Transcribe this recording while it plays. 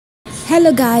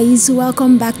Hello guys,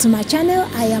 welcome back to my channel.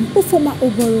 I am Ufoma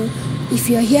Oboro. If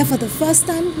you're here for the first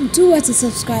time, do well to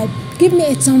subscribe, give me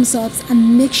a thumbs up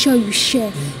and make sure you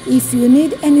share. If you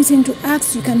need anything to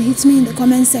ask, you can hit me in the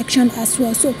comment section as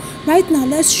well. So right now,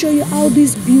 let's show you how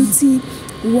this beauty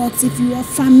works. If you are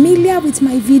familiar with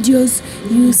my videos,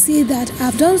 you see that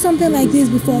I've done something like this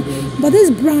before, but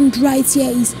this brand right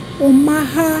here is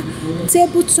Omaha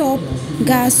tabletop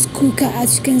gas cooker.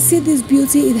 As you can see, this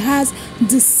beauty, it has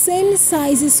the same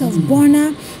sizes of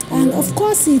burner, and of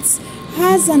course it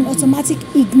has an automatic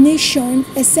ignition,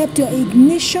 except your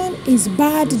ignition is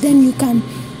bad, then you can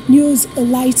use a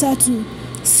lighter to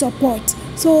support.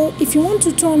 So if you want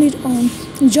to turn it on,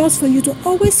 just for you to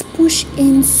always push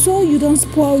in so you don't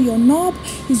spoil your knob.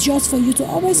 It's just for you to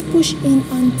always push in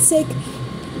and take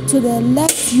to the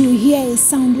left. You hear a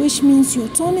sound, which means you're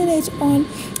turning it on.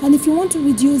 And if you want to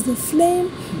reduce the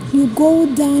flame, you go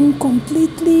down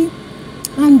completely,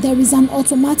 and there is an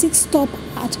automatic stop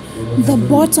at the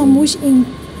bottom, which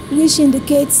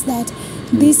indicates that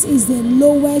this is the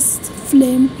lowest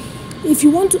flame. If you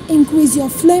want to increase your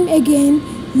flame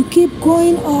again, you keep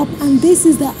going up, and this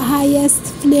is the highest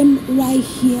flame right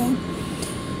here.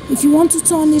 If you want to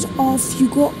turn it off, you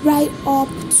go right up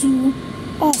to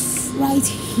off right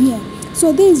here.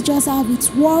 So this is just how it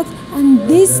works, and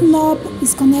this knob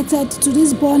is connected to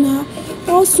this burner.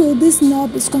 Also, this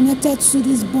knob is connected to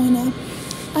this burner,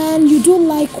 and you do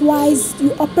likewise,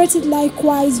 you operate it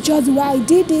likewise. Just the way I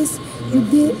did this, you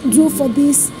do for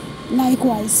this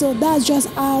likewise. So that's just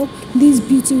how this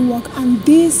beauty work. And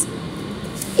this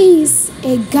is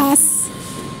a gas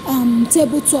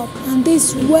tabletop, and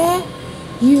this is where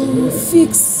you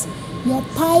fix your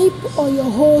pipe or your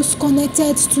hose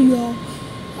connected to your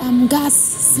gas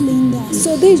cylinder.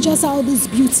 So this is just how this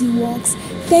beauty works.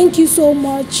 Thank you so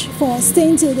much for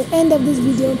staying till the end of this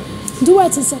video. Do well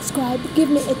to subscribe, give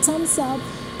me a thumbs up.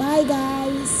 Bye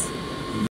guys.